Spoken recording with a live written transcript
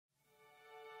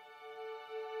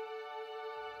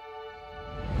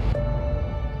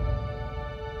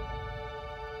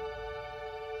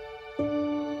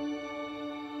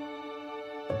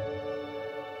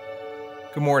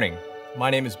Good morning. My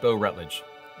name is Bo Rutledge,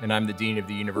 and I'm the Dean of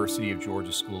the University of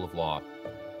Georgia School of Law.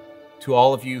 To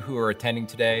all of you who are attending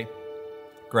today,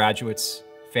 graduates,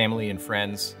 family, and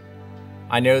friends,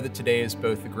 I know that today is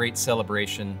both a great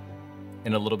celebration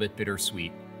and a little bit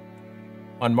bittersweet.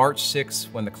 On March 6,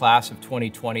 when the class of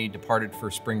 2020 departed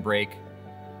for spring break,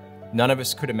 none of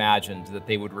us could imagine that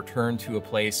they would return to a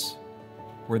place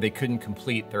where they couldn't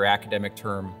complete their academic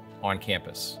term on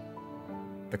campus.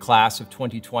 The class of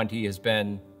 2020 has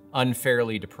been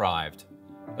unfairly deprived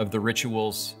of the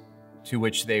rituals to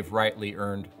which they've rightly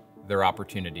earned their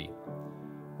opportunity.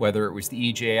 Whether it was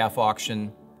the EJF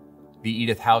auction, the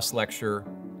Edith House lecture,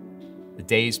 the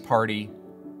Days party,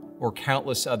 or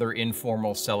countless other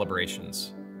informal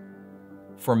celebrations.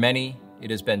 For many,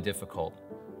 it has been difficult.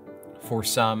 For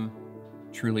some,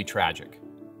 truly tragic.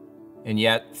 And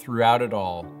yet, throughout it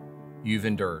all, you've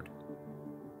endured.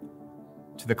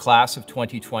 To the class of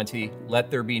 2020,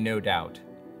 let there be no doubt.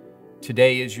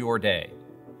 Today is your day.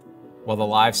 While the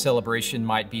live celebration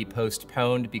might be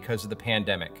postponed because of the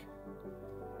pandemic,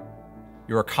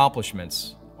 your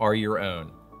accomplishments are your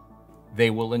own.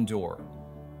 They will endure.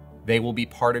 They will be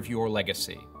part of your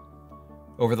legacy.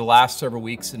 Over the last several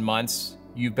weeks and months,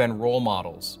 you've been role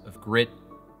models of grit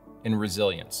and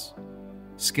resilience,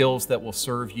 skills that will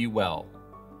serve you well,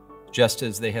 just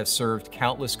as they have served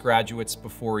countless graduates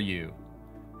before you,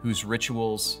 whose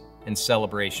rituals and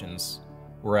celebrations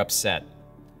were upset,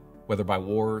 whether by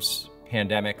wars,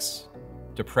 pandemics,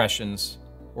 depressions,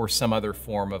 or some other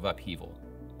form of upheaval.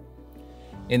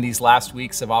 In these last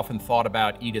weeks, I've often thought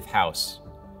about Edith House,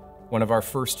 one of our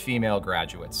first female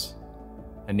graduates.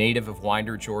 A native of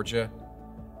Winder, Georgia,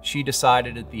 she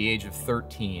decided at the age of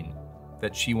 13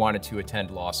 that she wanted to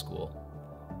attend law school.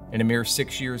 And a mere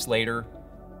 6 years later,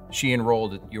 she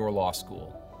enrolled at your law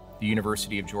school, the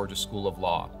University of Georgia School of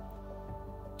Law.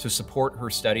 To support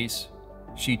her studies,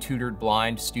 she tutored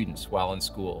blind students while in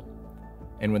school.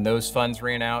 And when those funds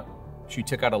ran out, she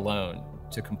took out a loan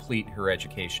to complete her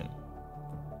education.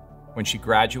 When she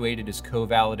graduated as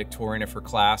co-valedictorian of her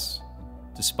class,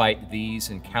 despite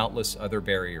these and countless other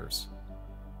barriers,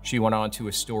 she went on to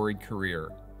a storied career,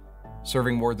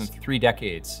 serving more than 3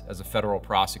 decades as a federal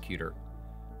prosecutor,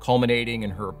 culminating in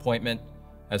her appointment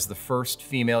as the first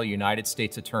female United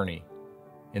States attorney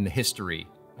in the history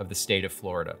of the state of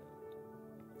Florida.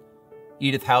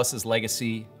 Edith House's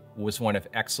legacy was one of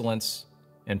excellence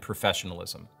and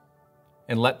professionalism.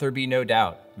 And let there be no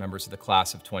doubt, members of the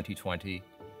class of 2020,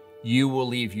 you will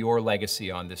leave your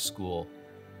legacy on this school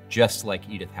just like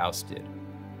Edith House did.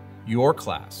 Your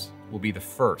class will be the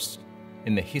first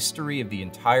in the history of the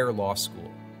entire law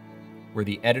school where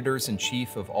the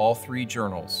editors-in-chief of all 3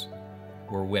 journals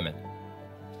were women.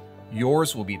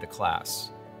 Yours will be the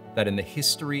class that in the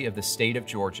history of the state of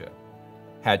Georgia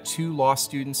had 2 law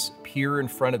students appear in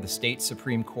front of the state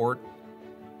Supreme Court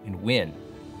and win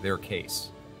their case.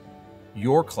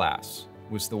 Your class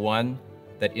was the one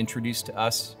that introduced to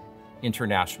us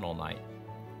International Night.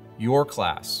 Your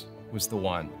class was the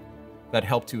one that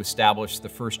helped to establish the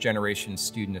First Generation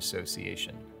Student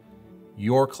Association.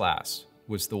 Your class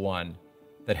was the one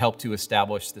that helped to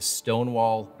establish the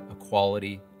Stonewall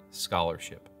Equality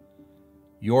Scholarship.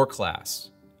 Your class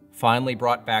finally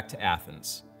brought back to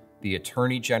Athens the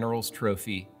Attorney General's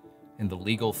Trophy and the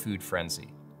Legal Food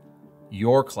Frenzy.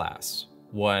 Your class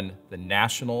won the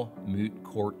National Moot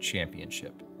Court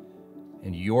Championship.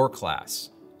 And your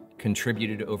class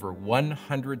contributed over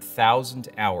 100,000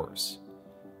 hours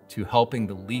to helping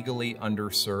the legally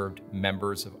underserved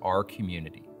members of our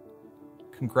community.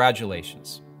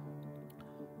 Congratulations.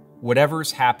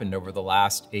 Whatever's happened over the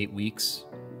last 8 weeks,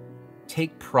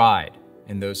 take pride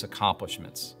in those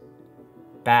accomplishments.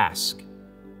 Bask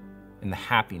in the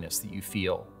happiness that you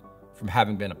feel from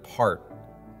having been a part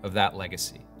of that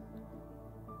legacy.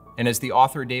 And as the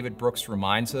author David Brooks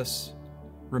reminds us,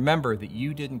 remember that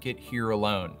you didn't get here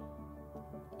alone.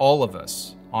 All of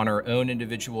us on our own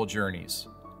individual journeys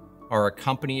are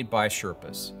accompanied by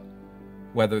Sherpas,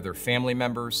 whether they're family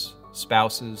members,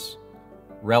 spouses,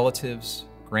 relatives,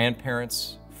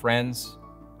 grandparents, friends,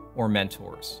 or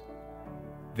mentors.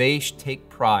 They take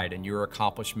pride in your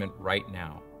accomplishment right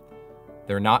now.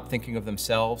 They're not thinking of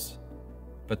themselves,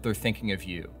 but they're thinking of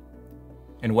you.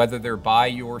 And whether they're by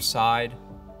your side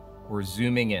or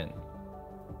zooming in,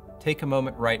 take a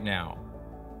moment right now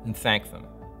and thank them.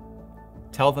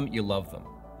 Tell them you love them.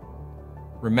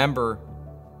 Remember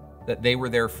that they were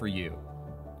there for you.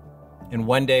 And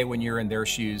one day when you're in their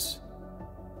shoes,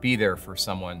 be there for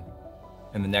someone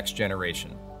in the next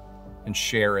generation and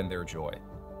share in their joy.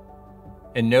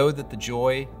 And know that the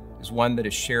joy is one that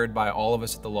is shared by all of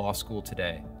us at the law school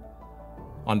today.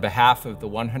 On behalf of the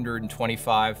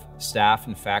 125 staff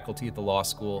and faculty at the law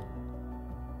school,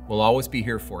 we'll always be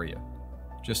here for you.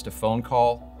 Just a phone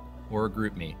call or a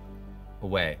group meet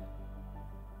away.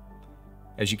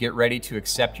 As you get ready to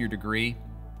accept your degree,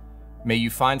 may you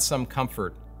find some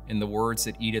comfort in the words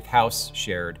that Edith House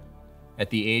shared at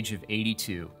the age of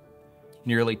 82,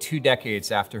 nearly 2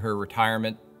 decades after her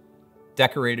retirement,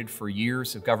 decorated for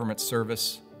years of government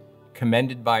service,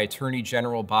 commended by Attorney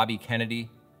General Bobby Kennedy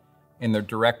and the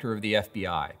director of the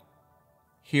FBI.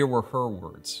 Here were her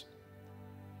words: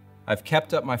 "I've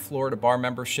kept up my Florida bar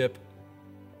membership,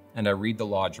 and I read the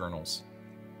law journals,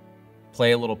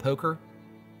 play a little poker,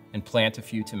 and plant a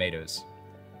few tomatoes.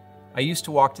 I used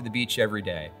to walk to the beach every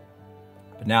day,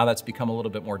 but now that's become a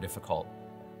little bit more difficult.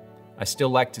 I still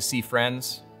like to see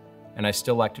friends, and I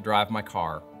still like to drive my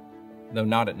car, though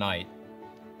not at night.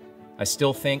 I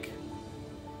still think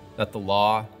that the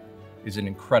law is an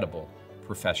incredible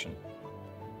profession."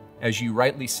 As you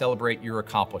rightly celebrate your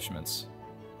accomplishments,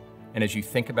 and as you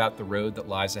think about the road that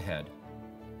lies ahead,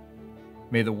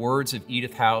 may the words of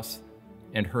Edith House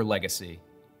and her legacy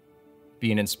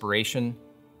be an inspiration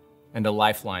and a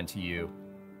lifeline to you,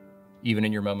 even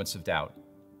in your moments of doubt.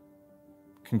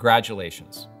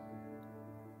 Congratulations.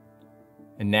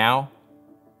 And now,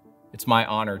 it's my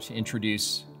honor to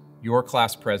introduce your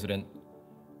class president,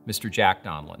 Mr. Jack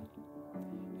Donlin.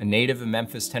 A native of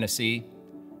Memphis, Tennessee,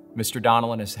 Mr.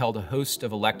 Donlin has held a host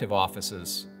of elective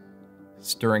offices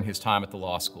during his time at the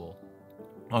law school,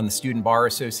 on the Student Bar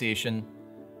Association,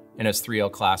 and as 3L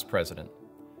class president.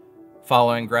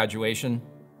 Following graduation,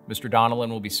 Mr. Donlin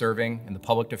will be serving in the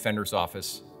Public Defender's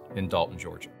Office in Dalton,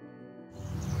 Georgia.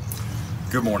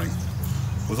 Good morning.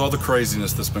 With all the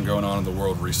craziness that's been going on in the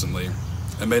world recently,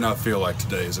 it may not feel like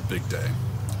today is a big day,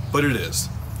 but it is.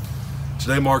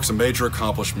 Today marks a major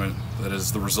accomplishment that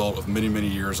is the result of many, many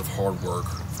years of hard work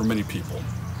for many people.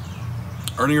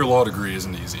 Earning your law degree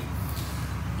isn't easy.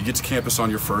 You get to campus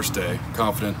on your first day,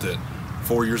 confident that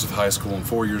 4 years of high school and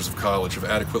 4 years of college have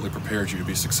adequately prepared you to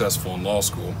be successful in law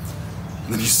school.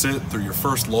 And then you sit through your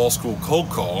first law school cold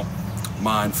call.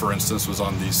 Mine, for instance, was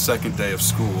on the second day of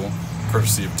school,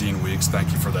 courtesy of Dean Weeks.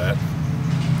 Thank you for that.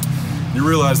 You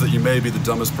realize that you may be the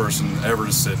dumbest person ever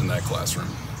to sit in that classroom.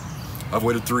 I've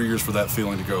waited 3 years for that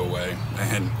feeling to go away,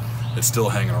 and it's still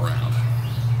hanging around.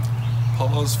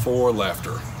 Pause for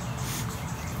laughter.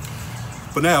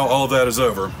 But now all of that is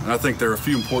over, and I think there are a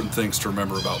few important things to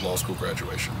remember about law school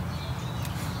graduation.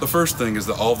 The first thing is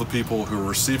that all of the people who are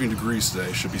receiving degrees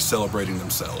today should be celebrating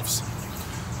themselves.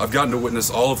 I've gotten to witness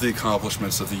all of the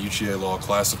accomplishments of the UGA Law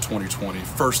Class of 2020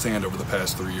 firsthand over the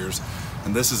past 3 years,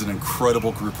 and this is an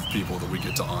incredible group of people that we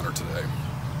get to honor today.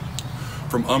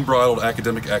 From unbridled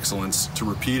academic excellence to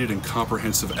repeated and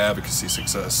comprehensive advocacy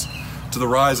success, to the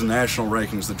rise in national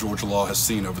rankings that Georgia Law has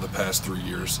seen over the past 3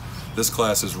 years, this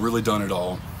class has really done it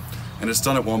all, and it's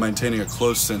done it while maintaining a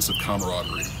close sense of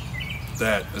camaraderie.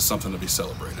 That is something to be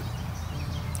celebrated.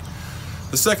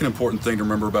 The second important thing to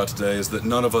remember about today is that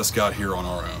none of us got here on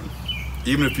our own.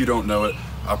 Even if you don't know it,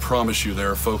 I promise you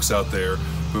there are folks out there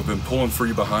who have been pulling for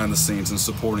you behind the scenes and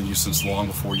supporting you since long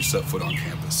before you set foot on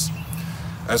campus.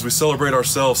 As we celebrate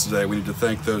ourselves today, we need to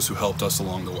thank those who helped us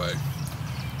along the way.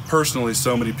 Personally,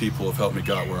 so many people have helped me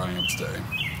get where I am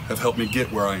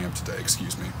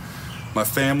today. My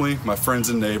family, my friends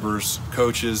and neighbors,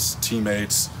 coaches,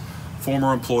 teammates,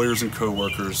 former employers and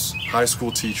coworkers, high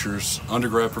school teachers,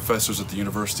 undergrad professors at the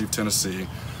University of Tennessee,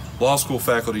 law school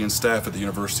faculty and staff at the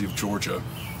University of Georgia,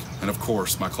 and of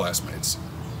course, my classmates.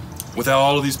 Without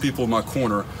all of these people in my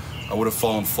corner, I would have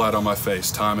fallen flat on my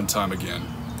face time and time again.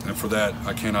 And for that,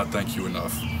 I cannot thank you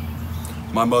enough.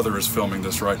 My mother is filming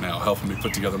this right now, helping me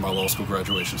put together my law school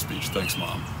graduation speech. Thanks,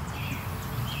 Mom.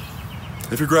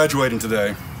 If you're graduating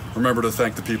today, remember to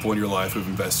thank the people in your life who've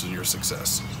invested in your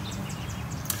success.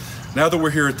 Now that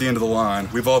we're here at the end of the line,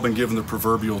 we've all been given the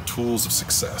proverbial tools of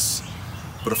success.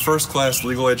 But a first-class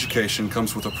legal education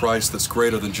comes with a price that's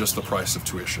greater than just the price of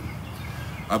tuition.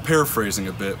 I'm paraphrasing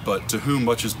a bit, but to whom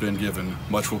much has been given,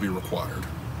 much will be required.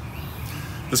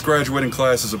 This graduating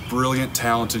class is a brilliant,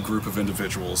 talented group of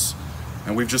individuals,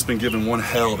 and we've just been given one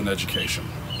hell of an education.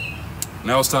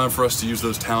 Now it's time for us to use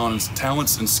those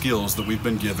talents and skills that we've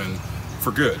been given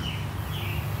for good.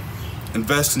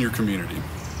 Invest in your community.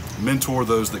 Mentor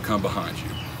those that come behind you.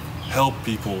 Help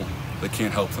people that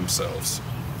can't help themselves.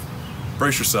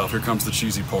 Brace yourself, here comes the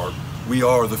cheesy part. We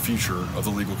are the future of the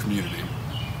legal community.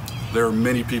 There are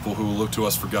many people who will look to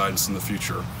us for guidance in the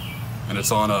future, and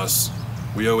it's on us.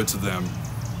 We owe it to them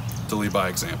to lead by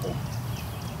example.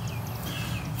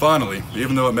 Finally,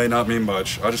 even though it may not mean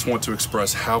much, I just want to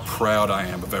express how proud I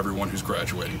am of everyone who's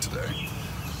graduating today.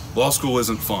 Law school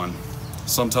isn't fun.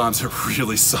 Sometimes it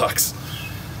really sucks.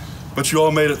 But you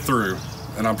all made it through,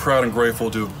 and I'm proud and grateful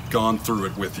to have gone through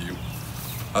it with you.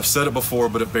 I've said it before,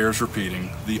 but it bears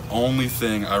repeating. The only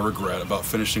thing I regret about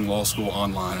finishing law school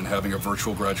online and having a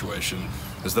virtual graduation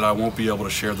is that I won't be able to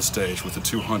share the stage with the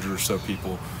 200 or so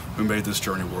people who made this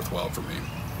journey worthwhile for me.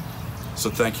 So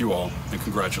thank you all, and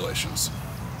congratulations.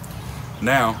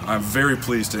 Now, I'm very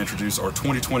pleased to introduce our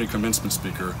 2020 commencement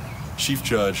speaker, Chief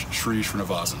Judge Sri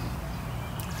Srinivasan.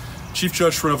 Chief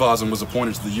Judge Srinivasan was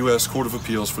appointed to the U.S. Court of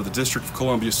Appeals for the District of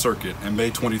Columbia Circuit in May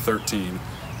 2013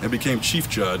 and became Chief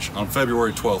Judge on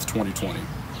February 12, 2020.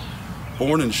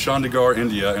 Born in Chandigarh,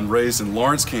 India, and raised in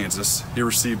Lawrence, Kansas, he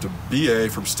received a BA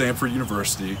from Stanford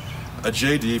University, a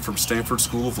JD from Stanford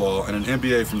School of Law, and an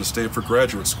MBA from the Stanford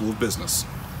Graduate School of Business.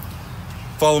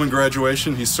 Following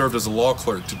graduation, he served as a law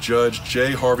clerk to Judge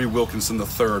J. Harvey Wilkinson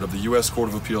III of the U.S. Court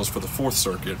of Appeals for the Fourth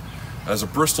Circuit, as a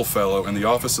Bristol Fellow in the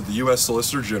Office of the U.S.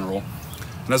 Solicitor General,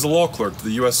 and as a law clerk to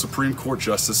the U.S. Supreme Court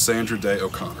Justice Sandra Day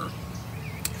O'Connor.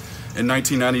 In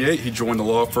 1998, he joined the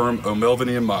law firm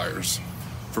O'Melveny & Myers.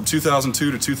 From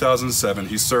 2002 to 2007,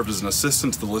 he served as an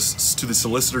assistant to the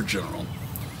Solicitor General.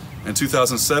 In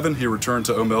 2007, he returned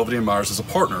to O'Melveny & Myers as a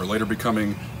partner, later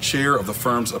becoming chair of the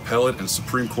firm's appellate and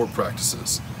Supreme Court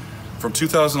practices. From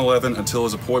 2011 until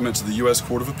his appointment to the U.S.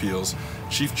 Court of Appeals,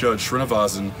 Chief Judge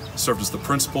Srinivasan served as the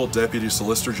Principal Deputy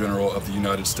Solicitor General of the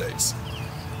United States.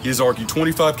 He has argued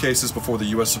 25 cases before the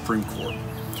U.S. Supreme Court.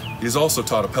 He has also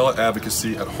taught appellate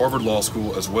advocacy at Harvard Law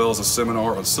School, as well as a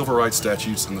seminar on civil rights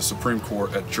statutes in the Supreme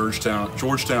Court at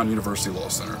Georgetown University Law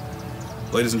Center.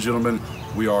 Ladies and gentlemen,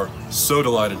 we are so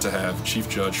delighted to have Chief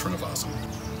Judge Srinivasan.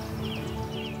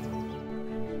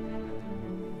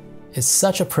 It's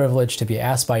such a privilege to be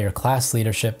asked by your class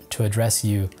leadership to address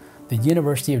you, the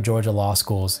University of Georgia Law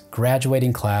School's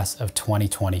graduating class of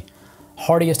 2020.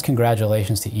 Heartiest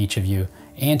congratulations to each of you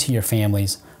and to your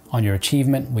families on your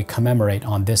achievement we commemorate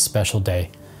on this special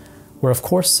day. We're of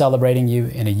course celebrating you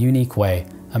in a unique way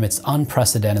amidst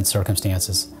unprecedented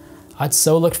circumstances. I'd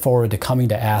so looked forward to coming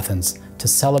to Athens to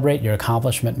celebrate your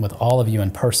accomplishment with all of you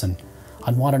in person.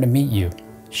 I'd wanted to meet you,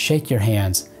 shake your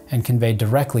hands, and convey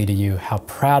directly to you how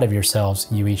proud of yourselves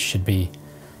you each should be,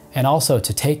 and also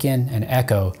to take in and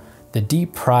echo the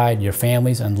deep pride your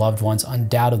families and loved ones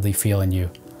undoubtedly feel in you.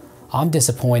 I'm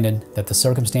disappointed that the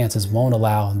circumstances won't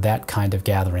allow that kind of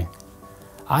gathering.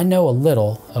 I know a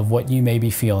little of what you may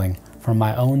be feeling from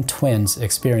my own twins'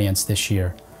 experience this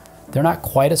year. They're not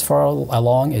quite as far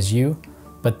along as you,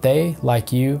 but they,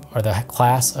 like you, are the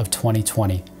class of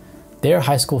 2020. They're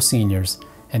high school seniors,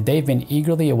 and they've been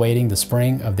eagerly awaiting the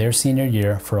spring of their senior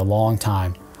year for a long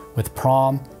time, with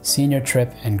prom, senior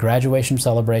trip, and graduation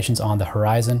celebrations on the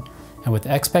horizon, and with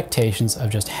expectations of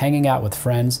just hanging out with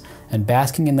friends and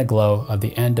basking in the glow of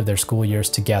the end of their school years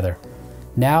together.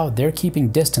 Now they're keeping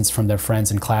distance from their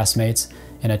friends and classmates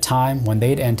in a time when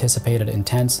they'd anticipated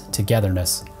intense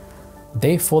togetherness.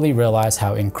 They fully realize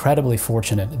how incredibly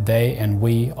fortunate they and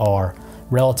we are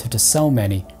relative to so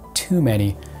many, too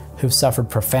many, who've suffered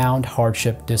profound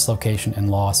hardship, dislocation, and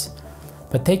loss.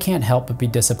 But they can't help but be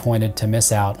disappointed to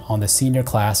miss out on the senior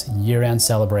class year-end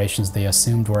celebrations they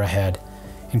assumed were ahead,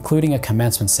 including a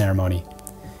commencement ceremony.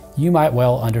 You might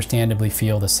well understandably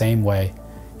feel the same way,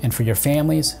 and for your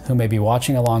families who may be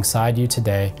watching alongside you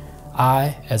today,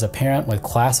 I, as a parent with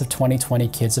class of 2020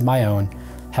 kids of my own,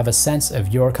 have a sense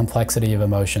of your complexity of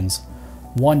emotions,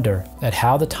 wonder at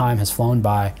how the time has flown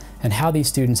by and how these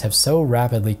students have so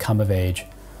rapidly come of age,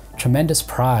 tremendous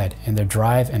pride in their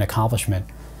drive and accomplishment,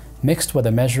 mixed with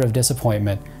a measure of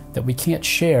disappointment that we can't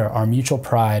share our mutual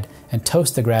pride and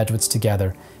toast the graduates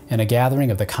together in a gathering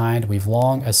of the kind we've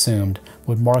long assumed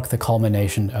would mark the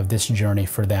culmination of this journey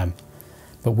for them.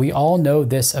 But we all know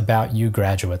this about you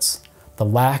graduates. The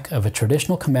lack of a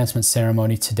traditional commencement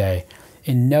ceremony today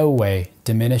in no way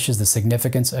diminishes the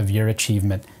significance of your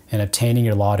achievement in obtaining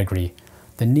your law degree,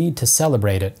 the need to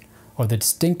celebrate it, or the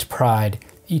distinct pride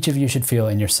each of you should feel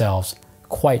in yourselves.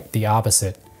 Quite the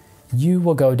opposite. You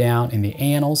will go down in the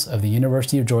annals of the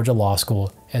University of Georgia Law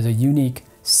School as a unique,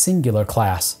 singular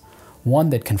class, one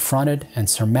that confronted and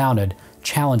surmounted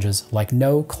challenges like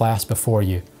no class before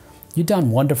you. You'd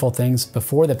done wonderful things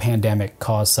before the pandemic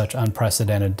caused such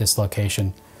unprecedented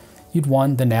dislocation. You'd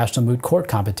won the National Moot Court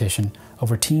competition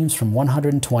over teams from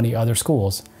 120 other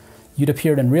schools. You'd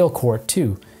appeared in real court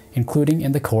too, including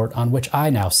in the court on which I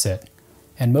now sit.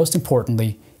 And most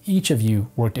importantly, each of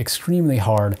you worked extremely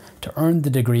hard to earn the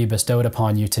degree bestowed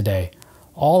upon you today.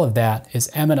 All of that is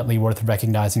eminently worth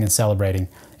recognizing and celebrating,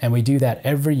 and we do that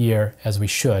every year as we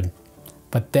should.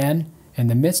 But then, in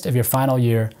the midst of your final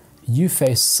year, you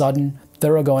face sudden,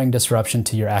 thoroughgoing disruption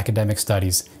to your academic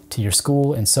studies to your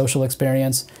school and social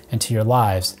experience, and to your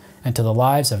lives, and to the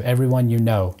lives of everyone you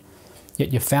know.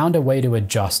 Yet you found a way to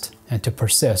adjust and to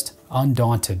persist,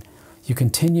 undaunted. You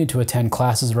continued to attend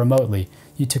classes remotely.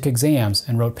 You took exams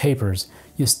and wrote papers.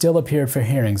 You still appeared for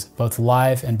hearings, both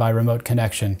live and by remote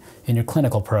connection, in your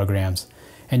clinical programs.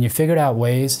 And you figured out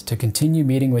ways to continue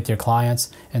meeting with your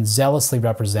clients and zealously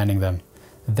representing them.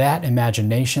 That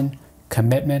imagination,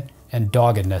 commitment, and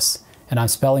doggedness, and I'm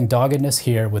spelling doggedness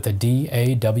here with a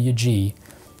D-A-W-G,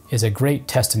 is a great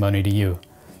testimony to you.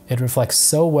 It reflects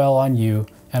so well on you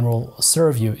and will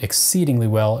serve you exceedingly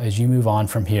well as you move on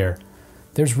from here.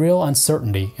 There's real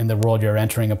uncertainty in the world you're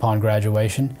entering upon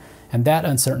graduation, and that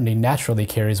uncertainty naturally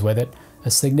carries with it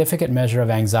a significant measure of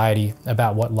anxiety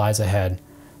about what lies ahead.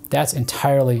 That's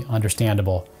entirely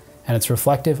understandable, and it's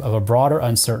reflective of a broader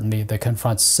uncertainty that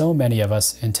confronts so many of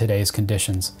us in today's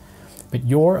conditions. But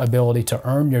your ability to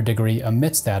earn your degree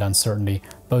amidst that uncertainty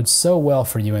bodes so well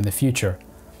for you in the future.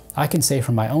 I can say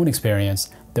from my own experience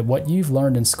that what you've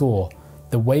learned in school,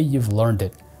 the way you've learned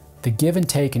it, the give and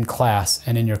take in class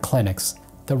and in your clinics,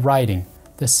 the writing,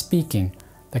 the speaking,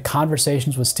 the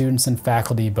conversations with students and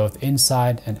faculty both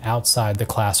inside and outside the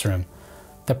classroom,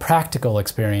 the practical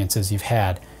experiences you've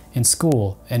had in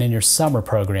school and in your summer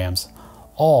programs,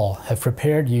 all have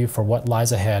prepared you for what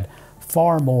lies ahead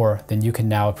far more than you can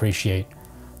now appreciate.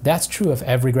 That's true of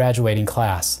every graduating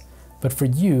class. But for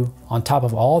you, on top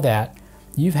of all that,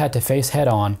 you've had to face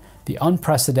head-on the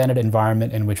unprecedented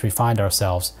environment in which we find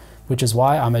ourselves, which is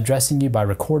why I'm addressing you by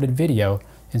recorded video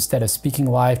instead of speaking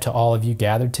live to all of you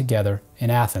gathered together in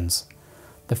Athens.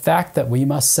 The fact that we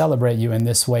must celebrate you in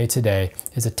this way today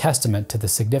is a testament to the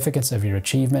significance of your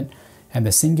achievement and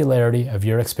the singularity of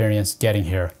your experience getting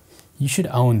here. You should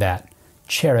own that,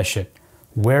 cherish it,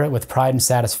 wear it with pride and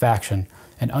satisfaction,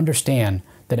 and understand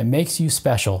that it makes you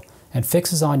special and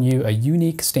fixes on you a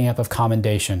unique stamp of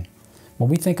commendation. When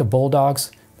we think of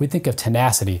Bulldogs, we think of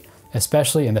tenacity,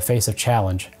 especially in the face of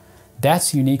challenge.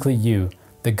 That's uniquely you,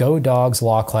 the Go Dogs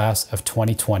Law Class of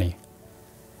 2020.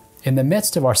 In the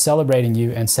midst of our celebrating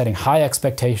you and setting high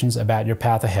expectations about your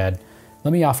path ahead,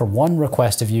 let me offer one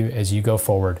request of you as you go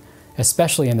forward,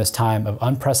 especially in this time of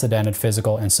unprecedented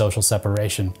physical and social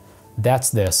separation. That's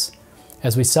this.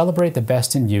 As we celebrate the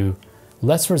best in you,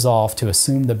 let's resolve to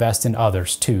assume the best in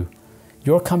others too.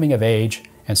 Your coming of age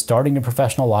and starting your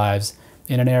professional lives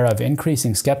in an era of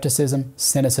increasing skepticism,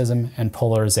 cynicism, and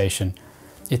polarization.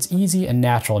 It's easy and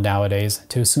natural nowadays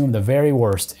to assume the very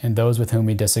worst in those with whom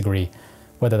we disagree,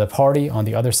 whether the party on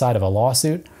the other side of a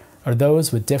lawsuit or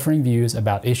those with differing views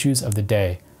about issues of the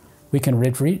day. We can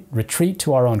retreat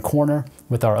to our own corner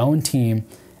with our own team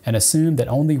and assume that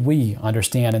only we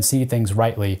understand and see things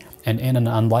rightly and in an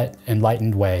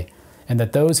enlightened way, and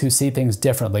that those who see things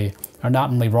differently are not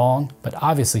only wrong, but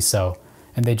obviously so,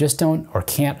 and they just don't or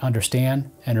can't understand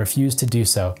and refuse to do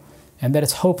so, and that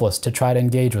it's hopeless to try to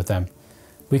engage with them.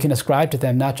 We can ascribe to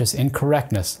them not just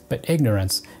incorrectness, but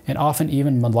ignorance, and often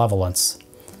even malevolence.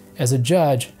 As a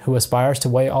judge who aspires to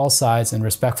weigh all sides in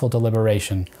respectful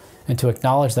deliberation, and to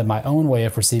acknowledge that my own way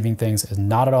of perceiving things is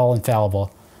not at all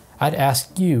infallible, I'd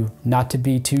ask you not to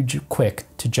be too quick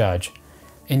to judge.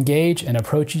 Engage and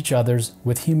approach each other's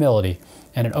with humility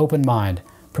and an open mind.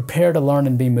 Prepare to learn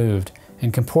and be moved,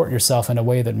 and comport yourself in a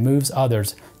way that moves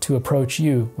others to approach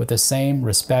you with the same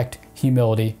respect,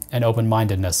 humility, and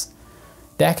open-mindedness.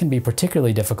 That can be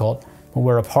particularly difficult when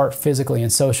we're apart physically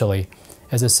and socially,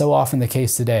 as is so often the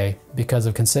case today because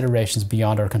of considerations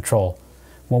beyond our control.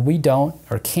 When we don't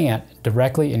or can't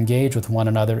directly engage with one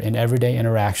another in everyday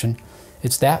interaction,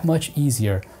 it's that much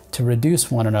easier to reduce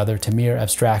one another to mere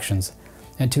abstractions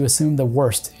and to assume the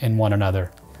worst in one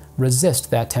another.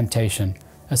 Resist that temptation.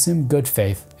 Assume good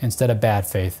faith instead of bad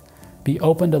faith. Be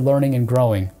open to learning and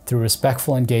growing through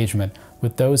respectful engagement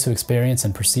with those who experience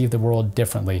and perceive the world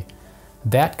differently.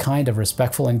 That kind of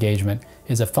respectful engagement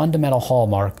is a fundamental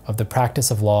hallmark of the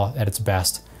practice of law at its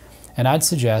best, and I'd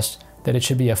suggest that it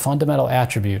should be a fundamental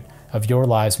attribute of your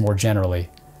lives more generally.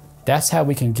 That's how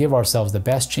we can give ourselves the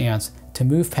best chance to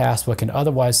move past what can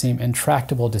otherwise seem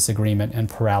intractable disagreement and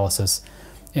paralysis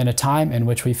in a time in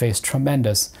which we face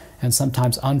tremendous and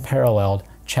sometimes unparalleled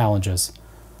challenges.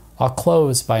 I'll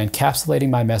close by encapsulating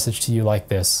my message to you like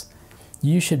this.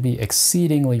 You should be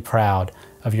exceedingly proud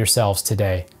of yourselves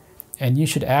today, and you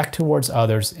should act towards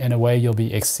others in a way you'll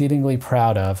be exceedingly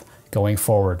proud of going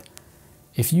forward.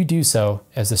 If you do so,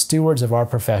 as the stewards of our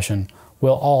profession,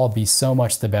 we'll all be so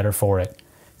much the better for it.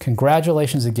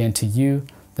 Congratulations again to you,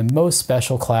 the most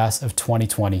special class of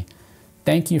 2020.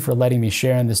 Thank you for letting me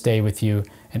share in this day with you,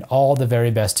 and all the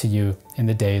very best to you in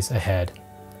the days ahead.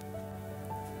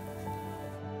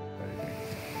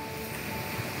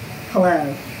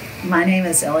 Hello. My name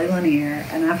is Ellie Lanier,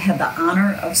 and I've had the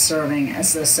honor of serving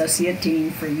as the Associate Dean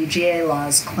for UGA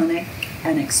Law's Clinic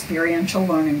and Experiential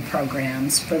Learning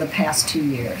Programs for the past 2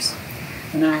 years.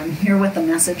 And I'm here with a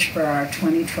message for our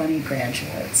 2020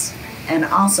 graduates, and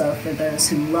also for those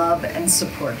who love and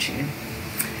support you.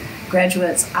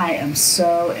 Graduates, I am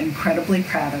so incredibly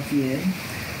proud of you.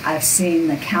 I've seen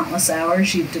the countless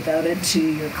hours you've devoted to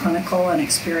your clinical and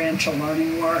experiential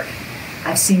learning work.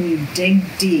 I've seen you dig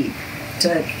deep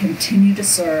to continue to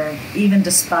serve, even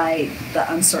despite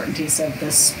the uncertainties of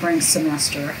this spring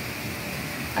semester.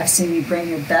 I've seen you bring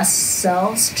your best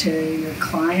selves to your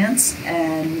clients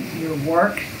and your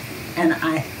work, and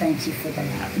I thank you for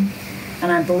that.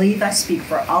 And I believe I speak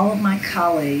for all of my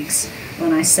colleagues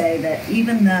when I say that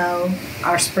even though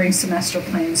our spring semester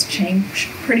plans changed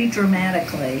pretty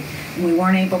dramatically and we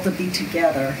weren't able to be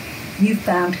together, you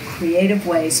found creative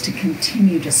ways to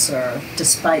continue to serve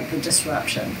despite the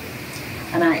disruption.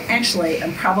 And I actually,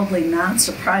 and probably not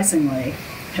surprisingly,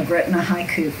 have written a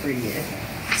haiku for you.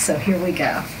 So here we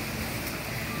go.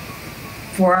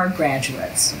 For our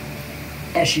graduates,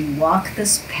 as you walk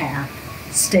this path,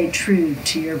 stay true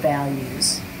to your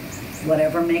values,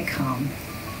 whatever may come.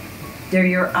 They're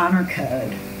your honor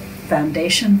code,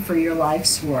 foundation for your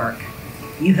life's work.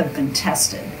 You have been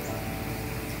tested.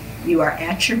 You are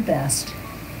at your best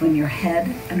when your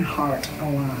head and heart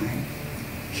align.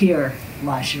 Here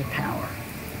lies your power.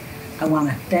 I want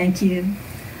to thank you.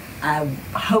 I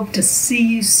hope to see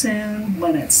you soon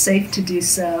when it's safe to do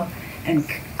so, and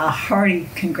a hearty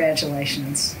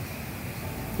congratulations.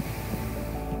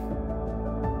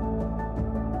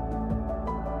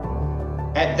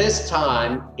 At this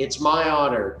time, it's my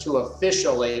honor to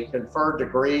officially confer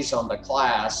degrees on the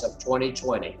class of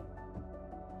 2020.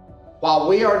 While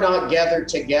we are not gathered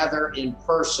together in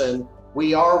person,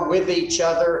 we are with each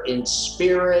other in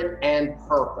spirit and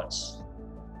purpose.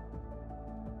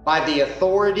 By the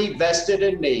authority vested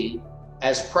in me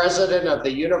as president of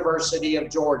the University of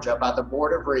Georgia by the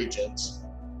Board of Regents,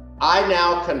 I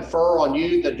now confer on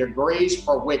you the degrees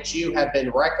for which you have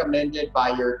been recommended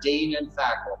by your dean and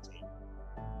faculty,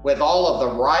 with all of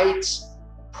the rights,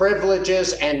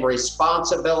 privileges, and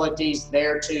responsibilities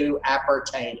thereto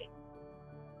appertaining.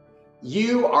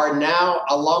 You are now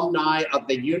alumni of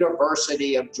the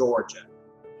University of Georgia,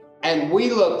 and we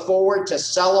look forward to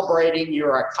celebrating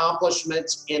your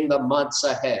accomplishments in the months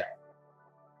ahead.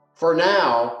 For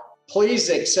now,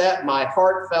 please accept my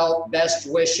heartfelt best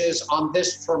wishes on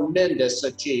this tremendous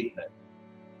achievement.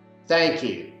 Thank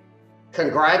you,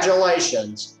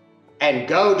 congratulations, and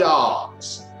go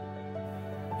Dogs!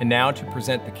 And now to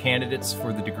present the candidates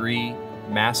for the degree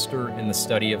Master in the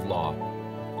Study of Law,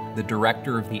 the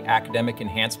Director of the Academic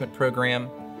Enhancement Program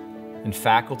and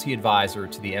Faculty Advisor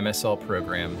to the MSL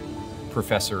program,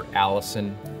 Professor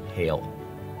Allison Hale.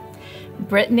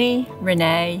 Brittany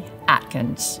Renee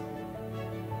Atkins.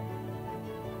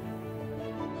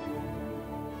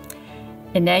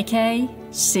 Ineke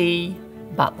C.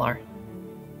 Butler.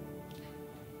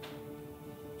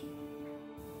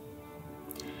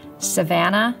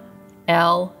 Savannah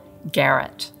L.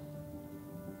 Garrett.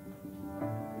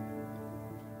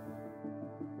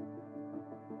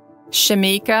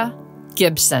 Shamika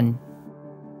Gibson.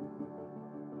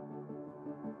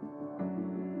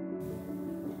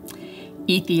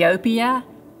 Ethiopia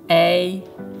A.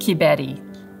 Kibeti.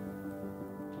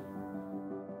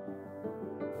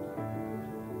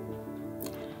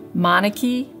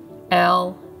 Moniki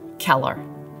L. Keller.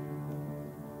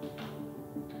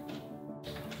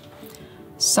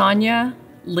 Sonia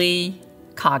Lee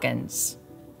Coggins.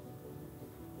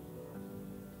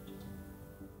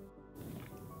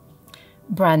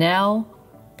 Brunel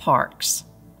Parks.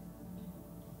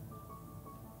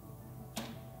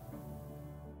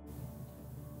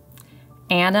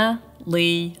 Anna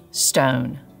Lee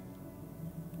Stone.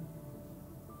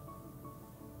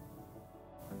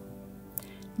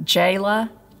 Jayla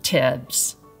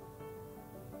Tibbs.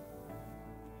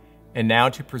 And now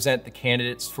to present the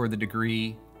candidates for the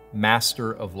degree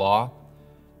Master of Law,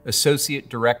 Associate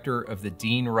Director of the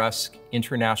Dean Rusk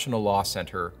International Law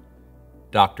Center,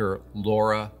 Dr.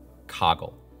 Laura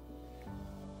Coggle.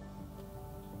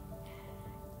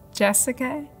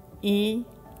 Jessica E.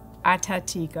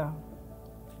 Atatigo.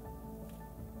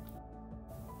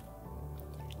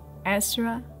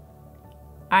 Ezra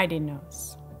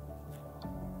Idinos.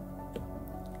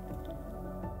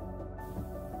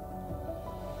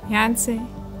 Yancy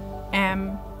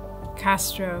M.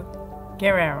 Castro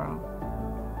Guerrero.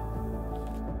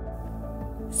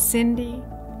 Cindy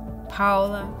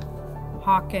Paula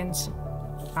Hawkins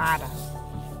Vada.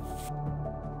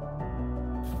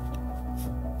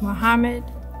 Mohammed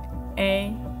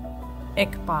A.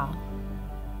 Iqbal.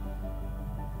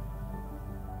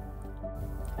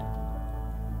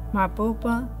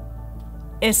 Mahbooba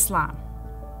Islam.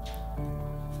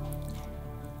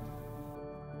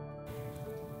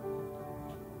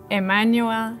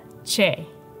 Emmanuel Che.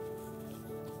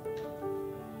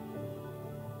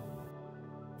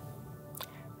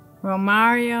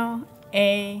 Romario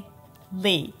A.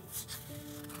 Lee.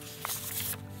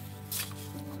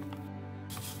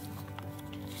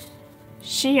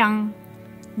 Xiang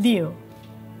Liu.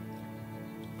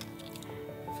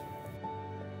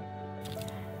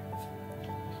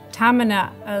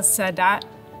 Tamina Al-Sadat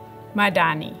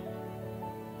Madani.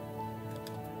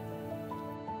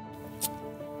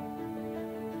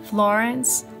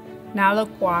 Florence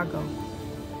Nalukwago.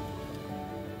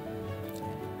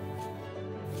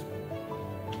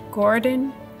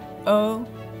 Gordon O.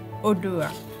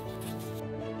 Odua.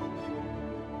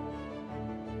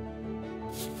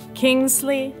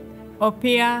 Kingsley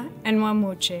Opia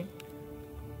Nwamuche.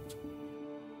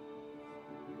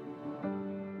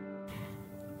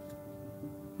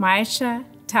 Maisha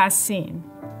Tassin.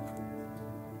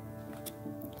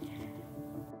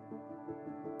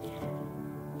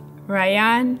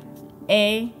 Ryan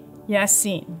A.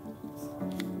 Yassin.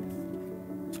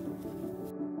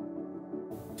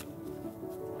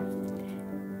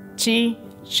 Chi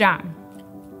Zhang.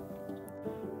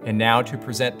 And now to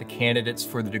present the candidates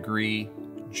for the degree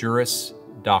Juris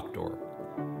Doctor.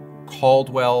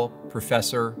 Caldwell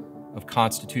Professor of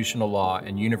Constitutional Law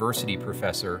and University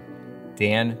Professor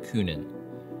Dan Kunin,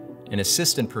 and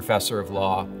Assistant Professor of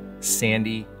Law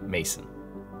Sandy Mason.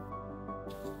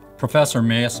 Professor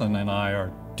Mason and I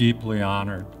are deeply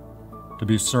honored to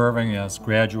be serving as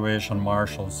graduation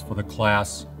marshals for the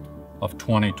class of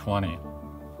 2020.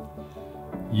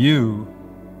 You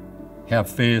have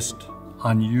faced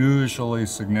unusually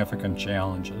significant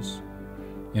challenges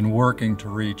in working to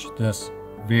reach this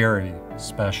very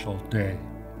special day.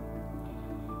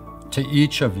 To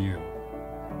each of you,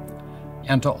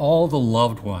 and to all the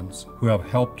loved ones who have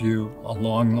helped you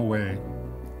along the way,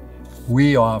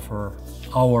 we offer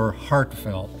our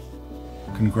heartfelt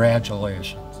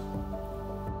congratulations.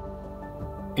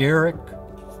 Eric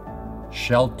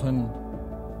Shelton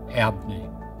Abney.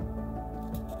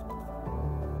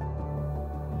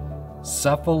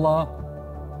 Cephala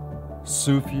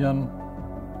Sufyan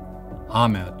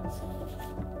Ahmed.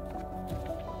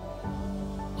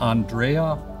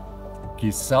 Andrea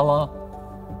Gisela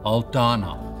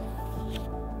Aldana.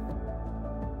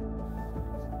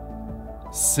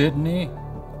 Sydney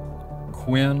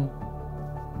Quinn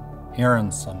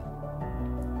Aronson.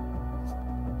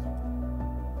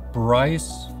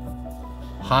 Bryce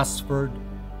Hosford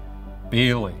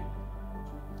Bailey.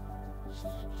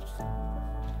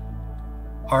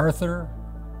 Arthur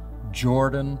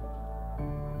Jordan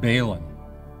Balin.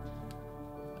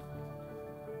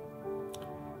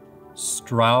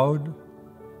 Stroud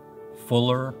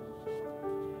Fuller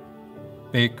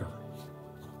Baker.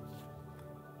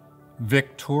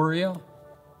 Victoria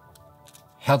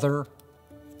Heather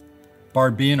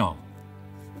Barbino.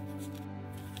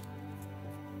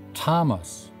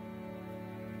 Thomas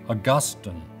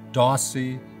Augustin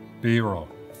Dossie Biro.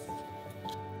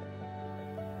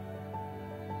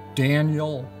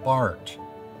 Daniel Bart.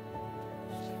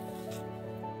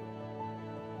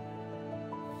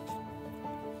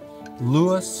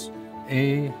 Louis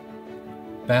A.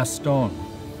 Bastone.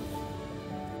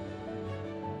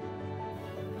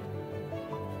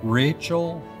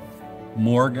 Rachel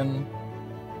Morgan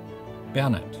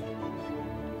Bennett.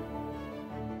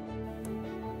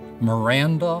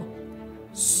 Miranda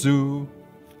Sue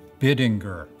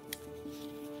Biddinger.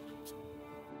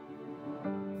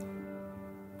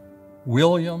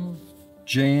 William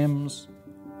James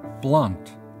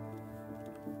Blunt.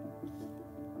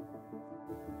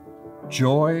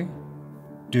 Joy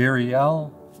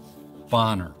Darielle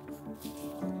Bonner.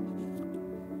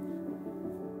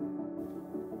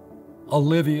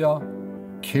 Olivia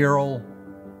Carol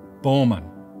Bowman.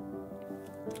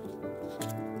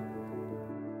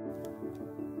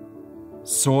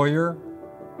 Sawyer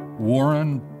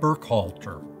Warren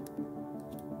Burkhalter.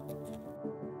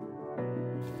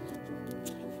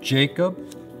 Jacob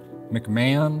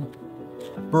McMahon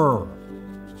Burr.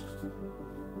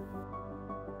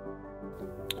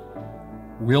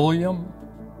 William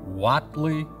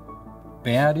Watley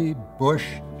Batty Bush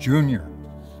Jr.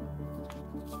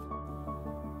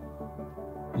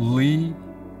 Lee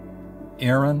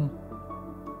Aaron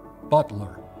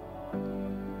Butler.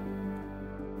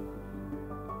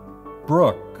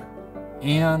 Brooke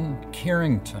Ann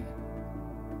Carrington.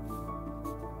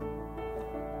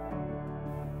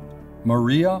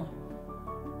 Maria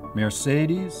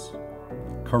Mercedes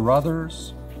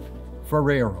Carruthers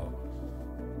Ferrero.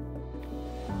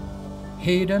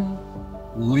 Hayden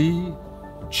Lee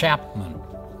Chapman.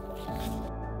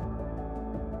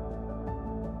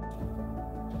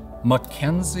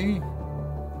 Mackenzie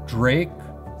Drake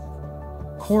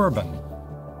Corbin.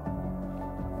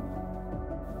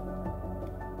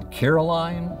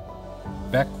 Caroline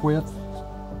Beckwith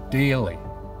Daly.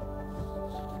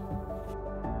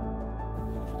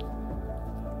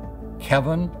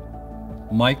 Kevin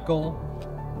Michael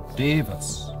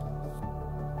Davis.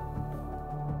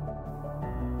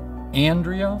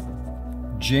 Andrea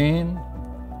Jane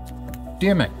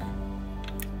Dimmick.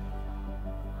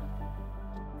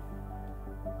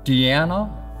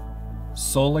 Deanna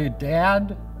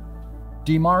Soledad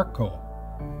DeMarco.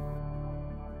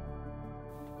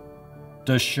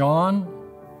 Deshaun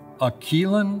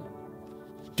Akeelan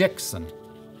Dixon.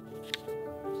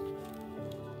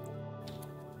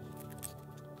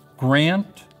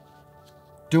 Grant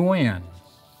Duane.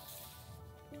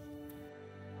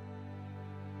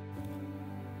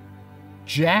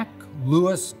 Jack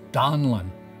Lewis Donlin.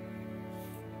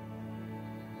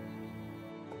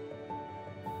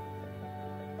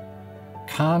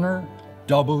 Connor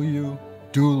W.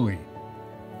 Dooley.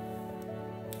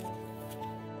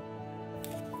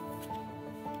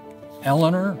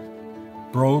 Eleanor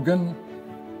Brogan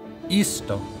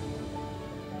Easton.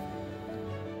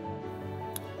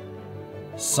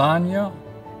 Sonia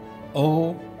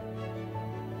O.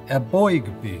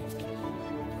 Eboigby.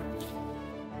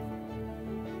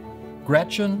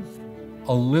 Gretchen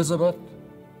Elizabeth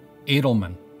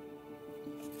Edelman.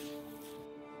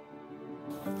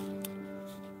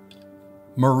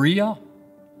 Maria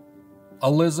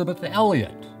Elizabeth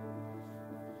Elliott.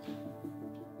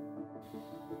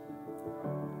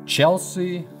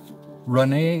 Chelsea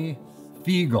Renee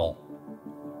Fiegel.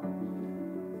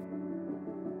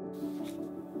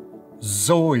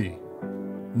 Zoe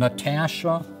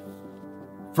Natasha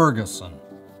Ferguson.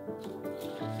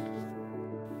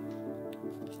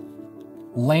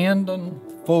 Landon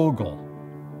Fogel.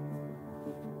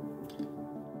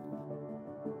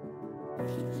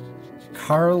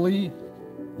 Carly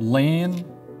Lane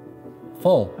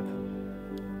Fulp.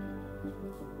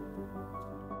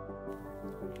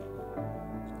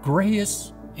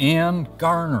 Grace Ann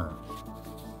Garner.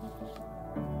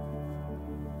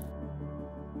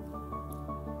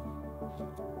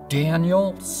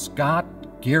 Daniel Scott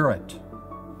Garrett.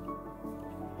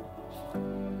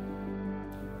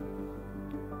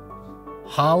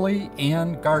 Holly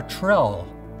Ann Gartrell.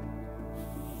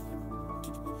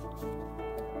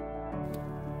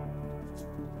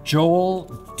 Joel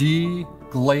D.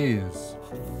 Glaze.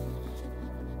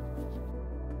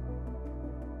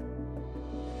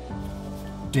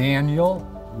 Daniel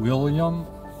William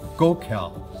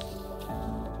Gokel.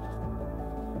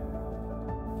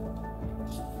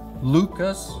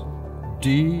 Lucas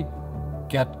D.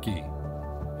 Getke.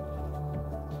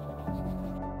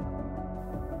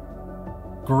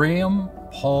 Graham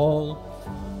Paul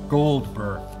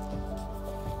Goldberg.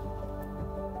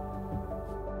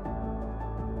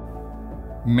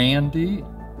 Mandy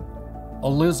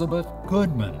Elizabeth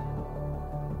Goodman.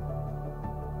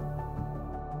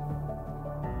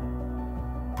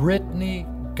 Brittany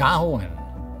Gowan.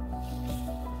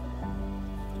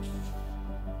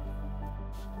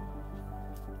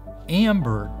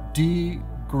 Amber D.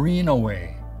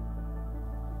 Greenaway.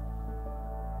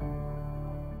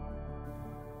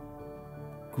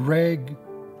 Greg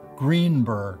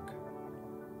Greenberg.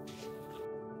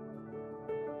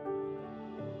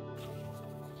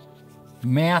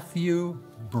 Matthew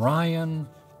Brian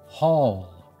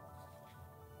Hall.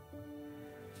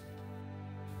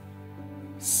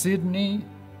 Sydney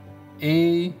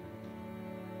A.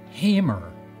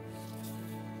 Hamer.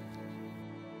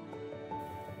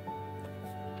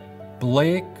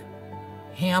 Blake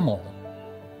Hamill.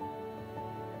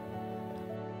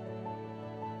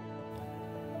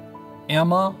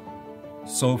 Emma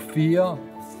Sophia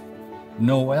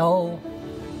Noel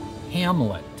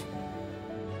Hamlet.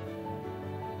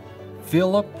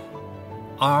 Philip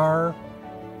R.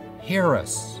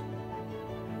 Harris.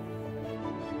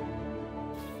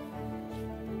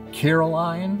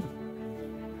 Caroline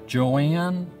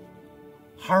Joanne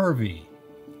Harvey.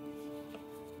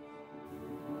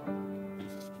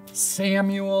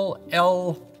 Samuel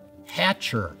L.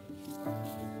 Hatcher.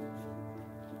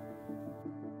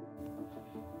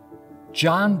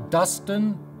 John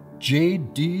Dustin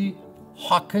J.D.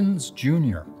 Hawkins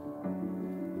Jr.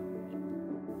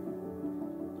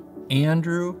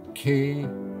 Andrew K.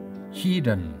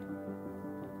 Heedon.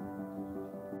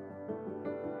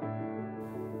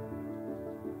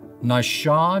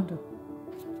 Nashad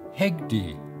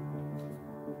Hegde,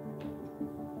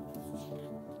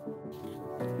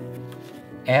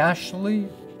 Ashley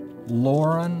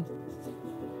Lauren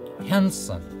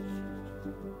Henson,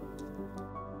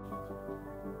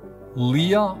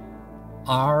 Leah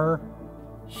R.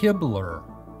 Hibbler,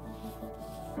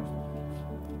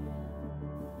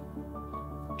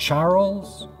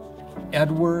 Charles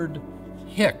Edward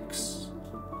Hicks,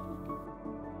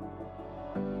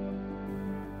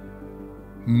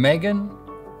 Megan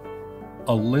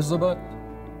Elizabeth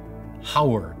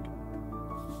Howard,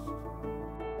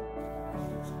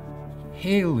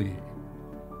 Haley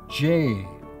J.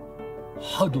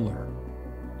 Hudler,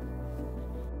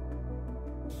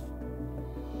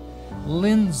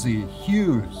 Lindsay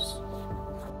Hughes,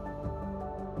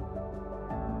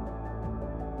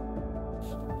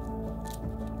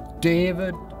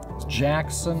 David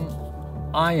Jackson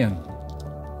Ian,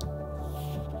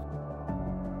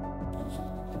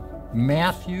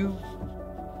 Matthew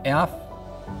F.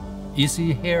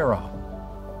 Isihara,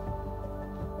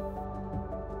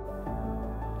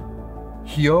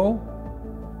 Hyo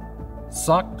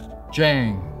Suk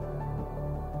Jang,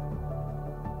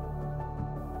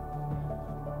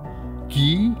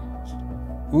 Gi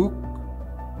Uk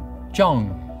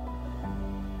Jung,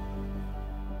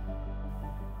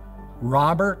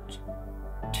 Robert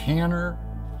Tanner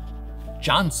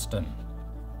Johnston,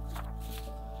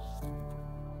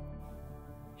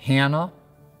 Hannah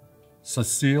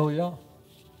Cecilia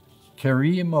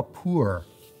Karimapur,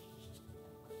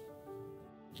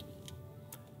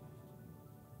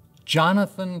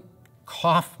 Jonathan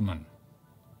Kaufman,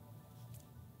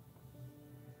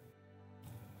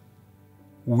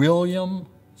 William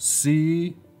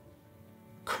C.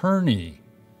 Kearney,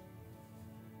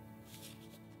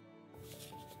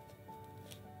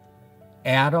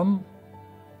 Adam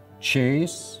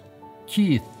Chase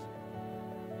Keith,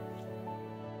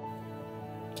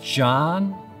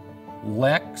 John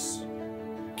Lex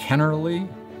Kennerly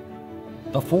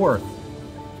IV,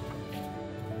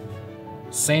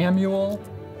 Samuel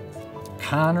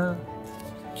Connor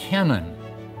Kennan,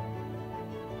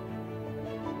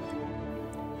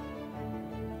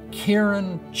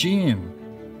 Karen Jean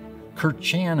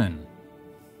Kirchanen,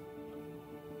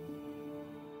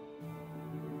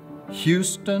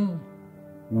 Houston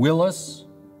Willis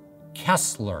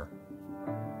Kessler,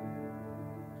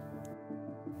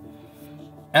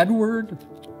 Edward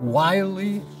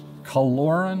Wiley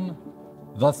Kaloran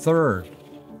III,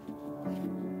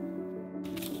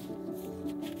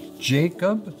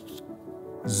 Jacob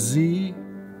Z.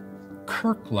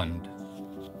 Kirkland,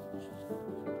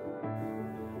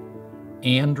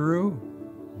 Andrew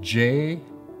J.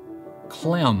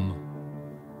 Clem,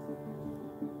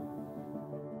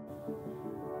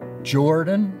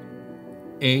 Jordan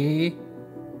A.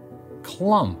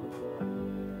 Klump,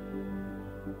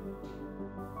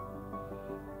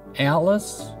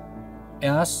 Alice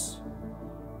S.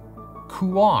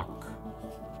 Kuwak,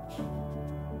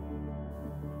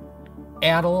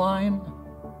 Adeline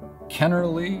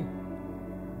Kennerly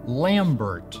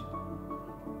Lambert,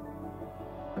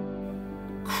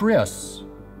 Chris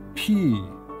P.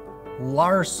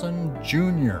 Larson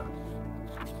Jr.,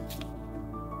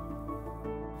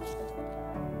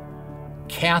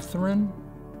 Catherine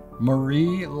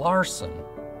Marie Larson,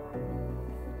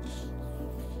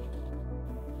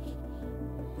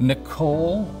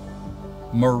 Nicole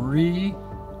Marie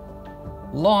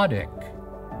Laudick,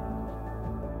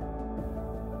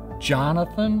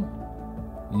 Jonathan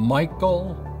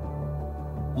Michael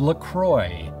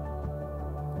LaCroix,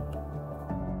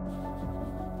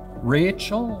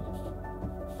 Rachel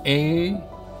A.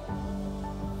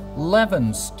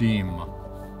 Levenstein,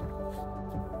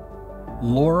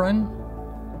 Lauren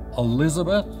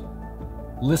Elizabeth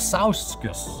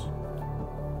Lisowskis.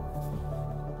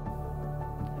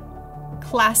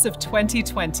 Class of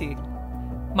 2020,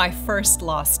 my first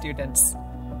law students.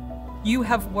 You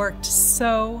have worked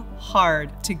so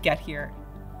hard to get here.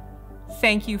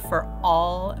 Thank you for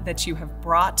all that you have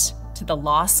brought to the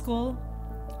law school,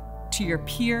 to your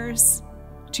peers,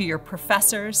 to your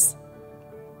professors,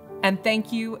 and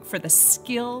thank you for the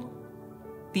skill,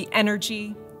 the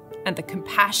energy, and the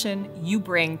compassion you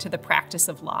bring to the practice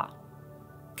of law.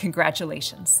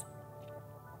 Congratulations.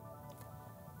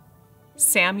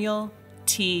 Samuel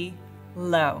T.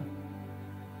 Lowe.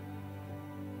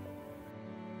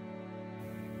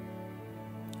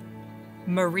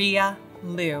 Maria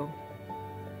Liu.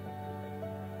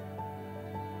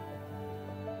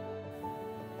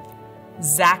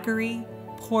 Zachary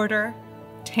Porter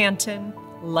Tanton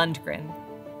Lundgren.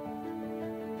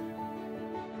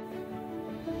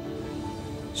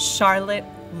 Charlotte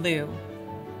Liu.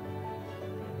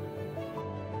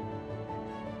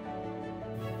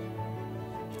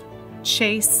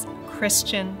 Chase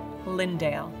Christian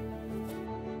Lindale.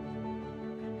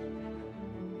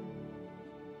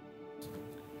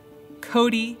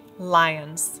 Cody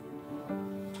Lyons.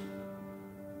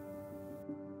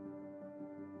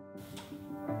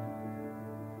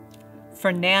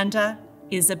 Fernanda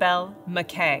Isabel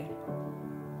McKay.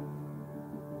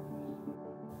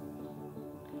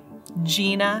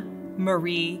 Gina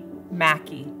Marie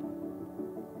Mackey.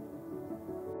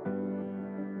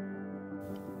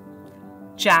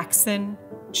 Jackson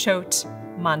Choate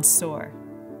Mansour.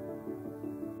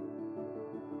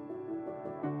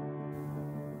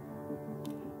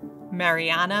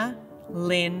 Mariana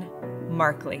Lynn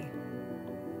Markley.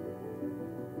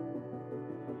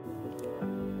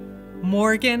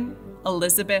 Morgan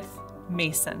Elizabeth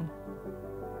Mason.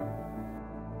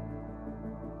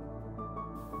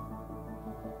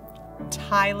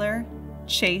 Tyler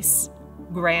Chase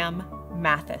Graham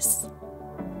Mathis.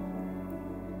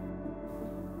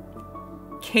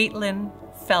 Caitlin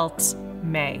Felt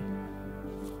May.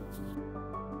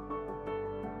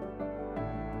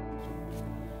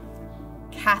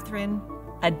 Catherine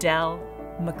Adele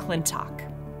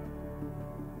McClintock.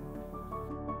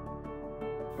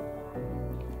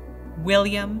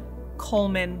 William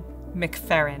Coleman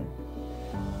McFerrin.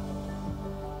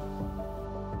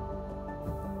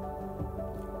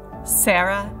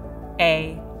 Sarah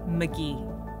A. McGee.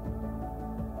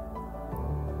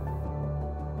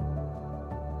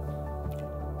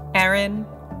 Erin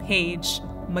Page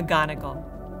McGonigal.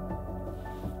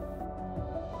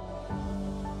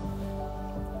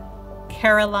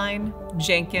 Caroline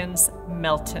Jenkins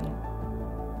Melton.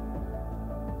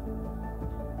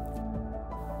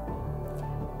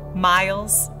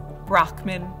 Miles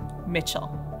Brockman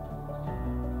Mitchell.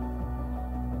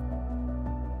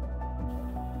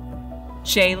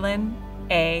 Jalen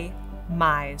A.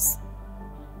 Mize.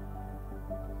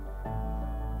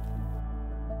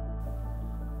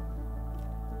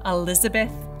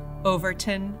 Elizabeth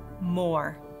Overton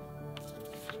Moore.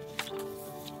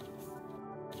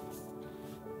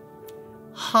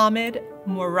 Hamid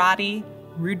Muradi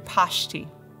Rudpashti.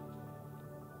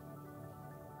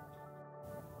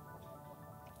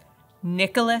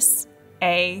 Nicholas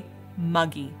A.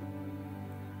 Muggy.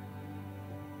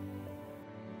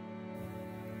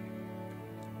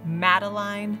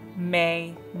 Madeline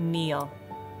May Neal.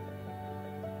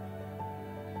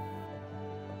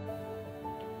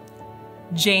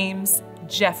 James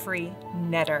Jeffrey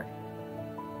Netter.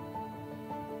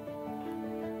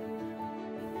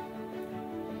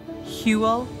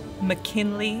 Hewell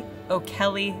McKinley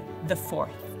O'Kelly IV.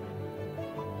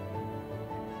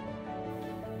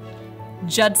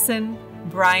 Judson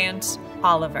Bryant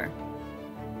Oliver.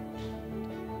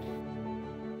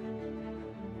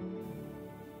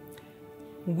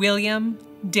 William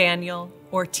Daniel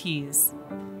Ortiz.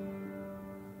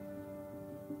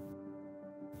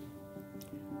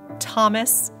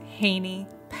 Thomas Haney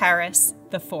Paris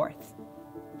IV.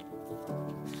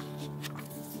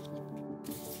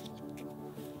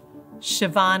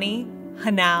 Shivani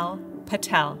Hanal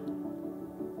Patel.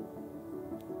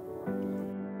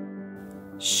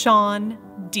 Sean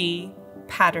D.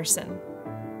 Patterson.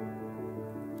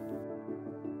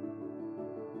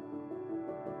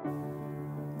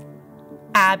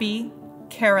 Abby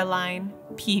Caroline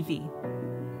Peavy.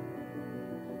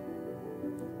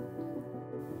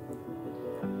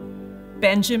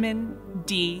 Benjamin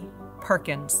D.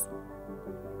 Perkins.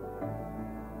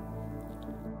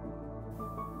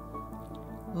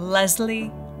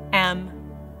 Leslie M.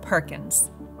 Perkins.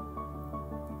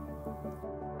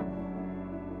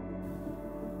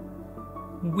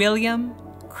 William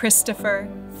Christopher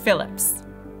Phillips.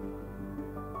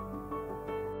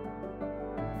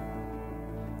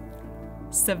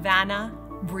 Savannah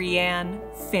Brianne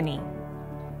Finney.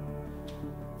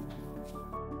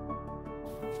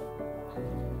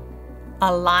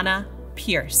 Alana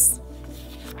Pierce.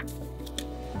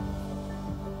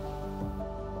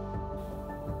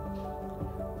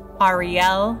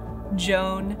 Ariel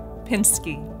Joan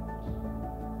Pinsky.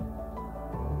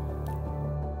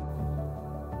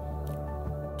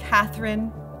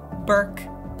 Catherine Burke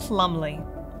Plumley.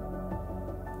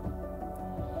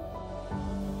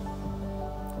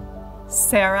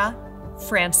 Sarah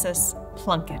Frances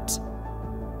Plunkett.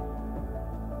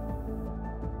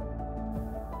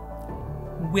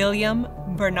 William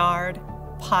Bernard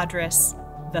Padres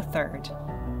III.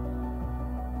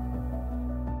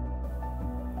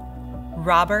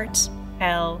 Robert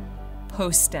L.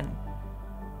 Poston.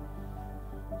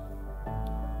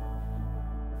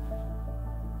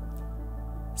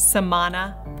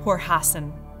 Samana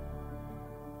Pourhassan.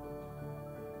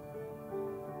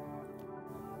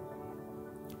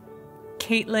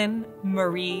 Caitlin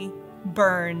Marie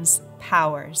Burns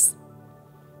Powers.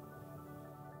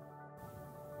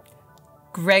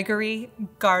 Gregory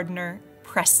Gardner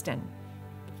Preston.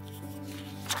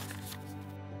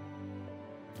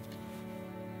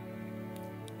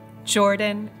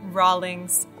 Jordan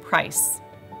Rawlings Price.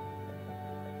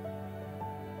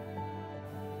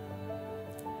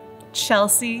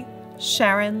 Chelsea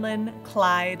Sharonlyn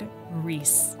Clyde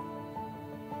Reese.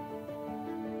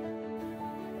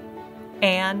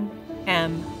 Anne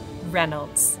M.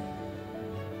 Reynolds.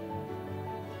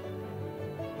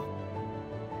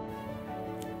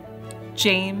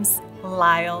 James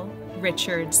Lyle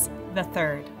Richards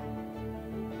III.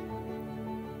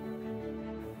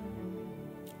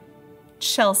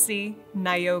 Chelsea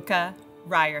Nyoka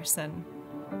Ryerson.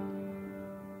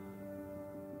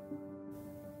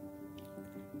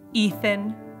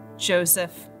 Ethan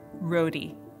Joseph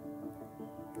Rohde.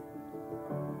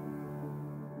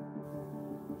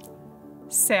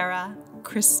 Sarah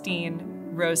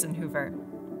Christine Rosenhuver.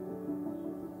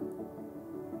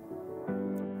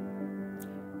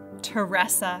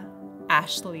 Teresa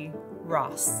Ashley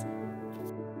Ross.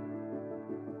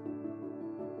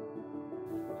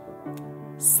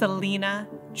 Selena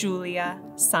Julia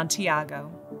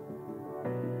Santiago.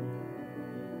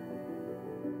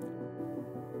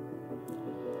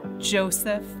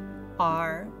 Joseph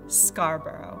R.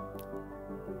 Scarborough.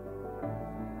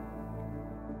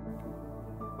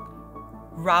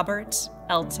 Robert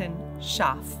Elton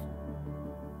Schaff.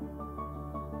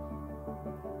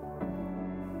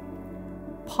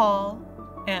 Paul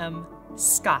M.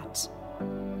 Scott.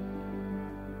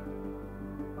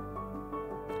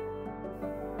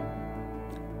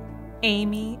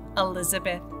 Amy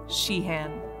Elizabeth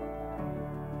Sheehan.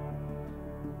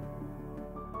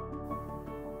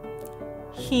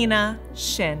 Hina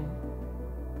Shin.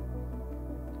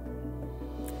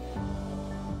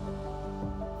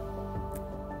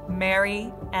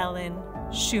 Mary Ellen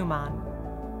Schumann.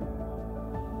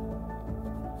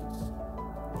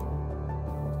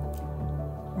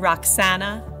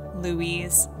 Roxana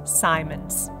Louise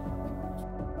Simons.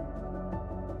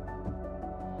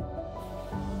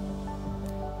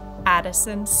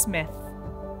 Addison Smith.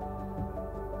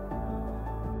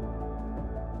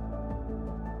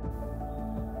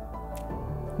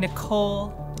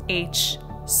 Nicole H.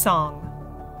 Song.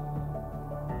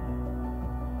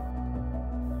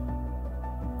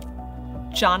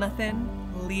 Jonathan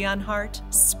Leonhardt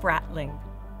Spratling.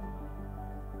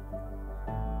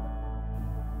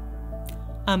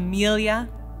 Amelia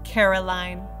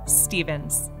Caroline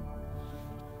Stevens.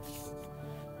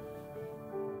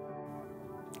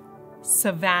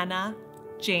 Savannah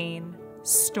Jane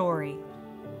Story.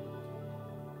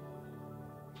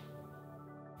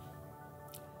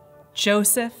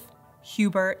 Joseph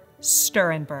Hubert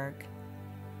Sturenberg.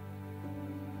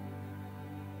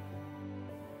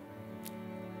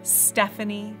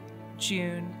 Stephanie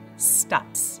June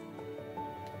Stutz.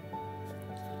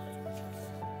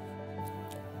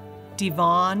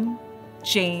 Devon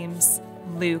James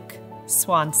Luke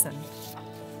Swanson.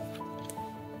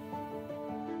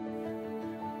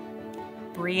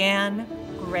 Brianne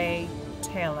Gray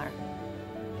Taylor.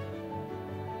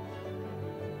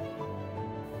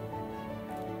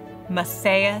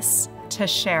 Matthias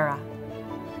Teixeira.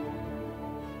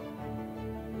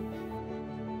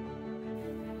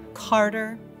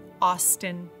 Carter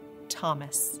Austin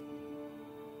Thomas.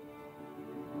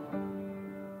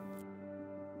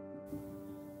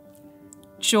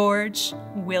 George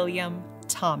William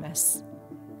Thomas.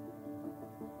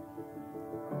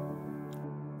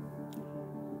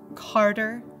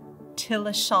 Carter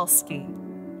Tilashalski.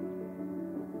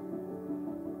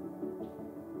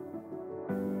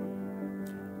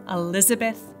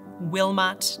 Elizabeth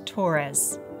Wilmot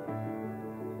Torres.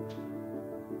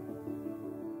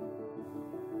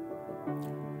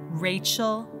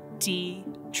 Rachel D.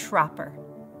 Tropper.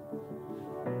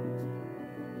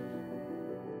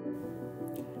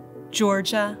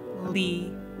 Georgia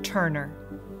Lee Turner.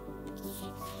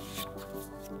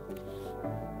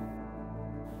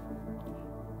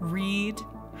 Reed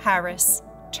Harris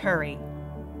Turry.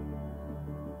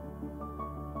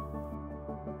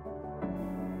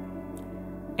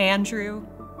 Andrew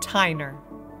Tyner.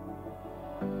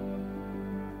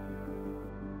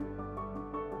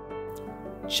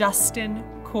 Justin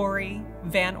Corey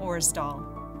Van Orsdal.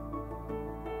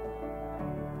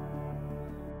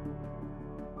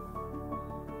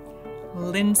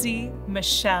 Lindsay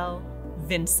Michelle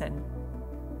Vinson.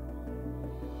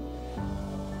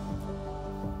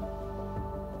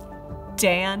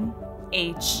 Dan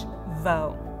H.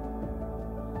 Vo.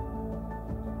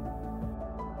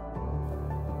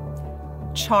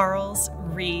 Charles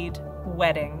Reed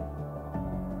Wedding.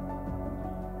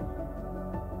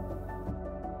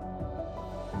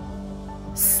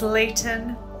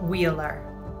 Slayton Wheeler.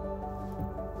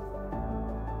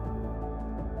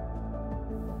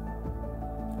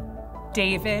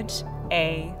 David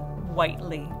A.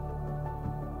 Whiteley.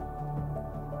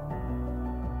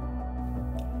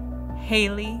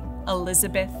 Haley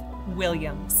Elizabeth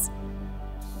Williams.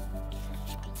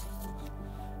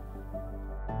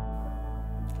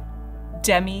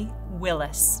 Demi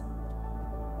Willis.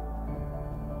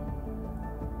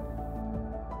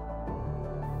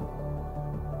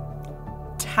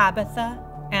 Tabitha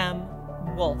M.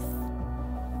 Wolf.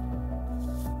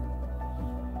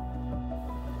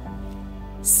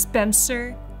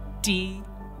 Spencer D.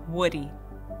 Woody.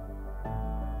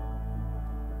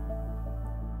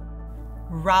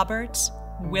 Robert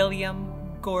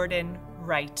William Gordon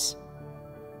Wright.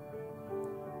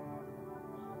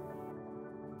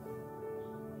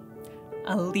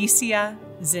 Alicia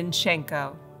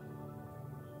Zinchenko.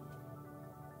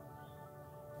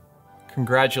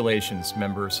 Congratulations,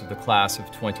 members of the class of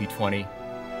 2020.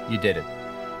 You did it.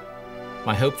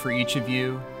 My hope for each of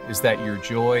you is that your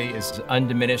joy is as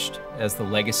undiminished as the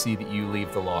legacy that you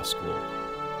leave the law school.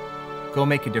 Go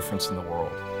make a difference in the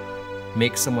world.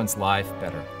 Make someone's life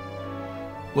better.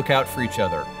 Look out for each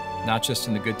other, not just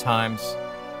in the good times,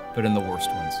 but in the worst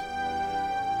ones.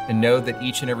 And know that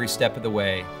each and every step of the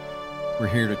way, we're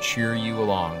here to cheer you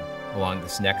along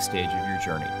this next stage of your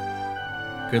journey.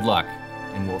 Good luck,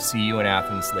 and we'll see you in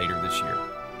Athens later this year.